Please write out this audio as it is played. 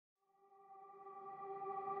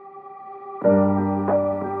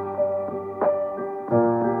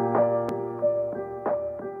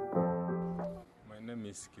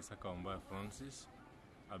is Kisaka Francis,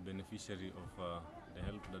 a beneficiary of the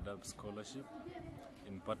HELP DADAAB scholarship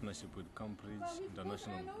in partnership with Cambridge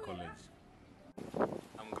International College.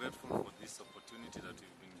 I'm grateful for this opportunity that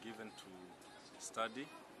we've been given to study,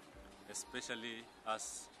 especially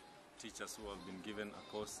as teachers who have been given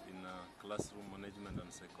a course in classroom management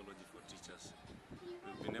and psychology for teachers.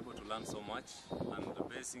 We've been able to learn so much, and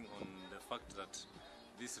basing on the fact that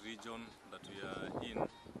this region that we are in,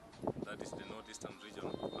 that is the northeastern region,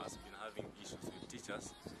 has been having issues with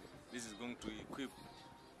teachers, this is going to equip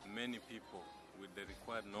many people with the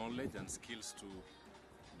required knowledge and skills to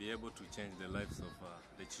be able to change the lives of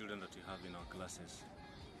the children that we have in our classes.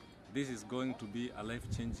 This is going to be a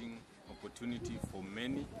life-changing opportunity for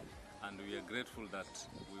many, and we are grateful that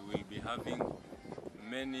we will be having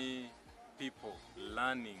many people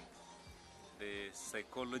learning the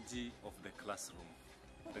psychology of the classroom.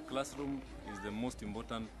 The classroom is the most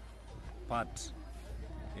important part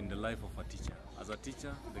in the life of a teacher. As a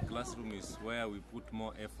teacher, the classroom is where we put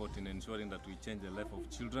more effort in ensuring that we change the life of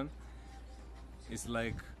children. It's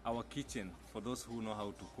like our kitchen for those who know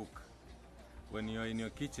how to cook. When you're in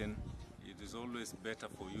your kitchen, it is always better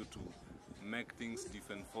for you to make things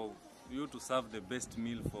different, for you to serve the best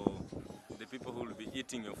meal for the people who will be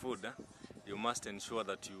eating your food. You must ensure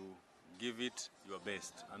that you give it your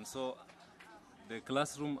best. And so the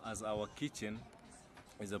classroom as our kitchen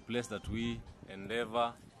is a place that we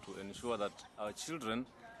endeavor to ensure that our children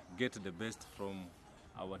get the best from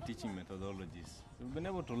our teaching methodologies. We've been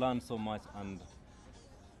able to learn so much, and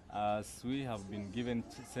as we have been given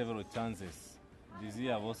several chances, this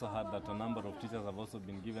year I've also heard that a number of teachers have also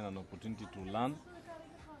been given an opportunity to learn,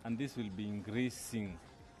 and this will be increasing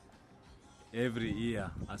every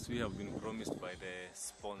year as we have been promised by the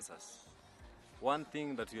sponsors. One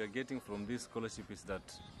thing that we are getting from this scholarship is that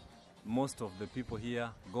most of the people here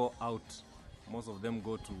go out. Most of them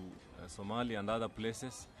go to Somalia and other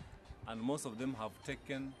places, and most of them have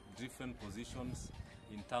taken different positions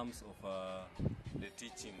in terms of the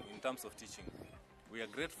teaching. In terms of teaching, we are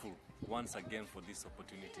grateful once again for this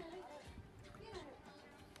opportunity.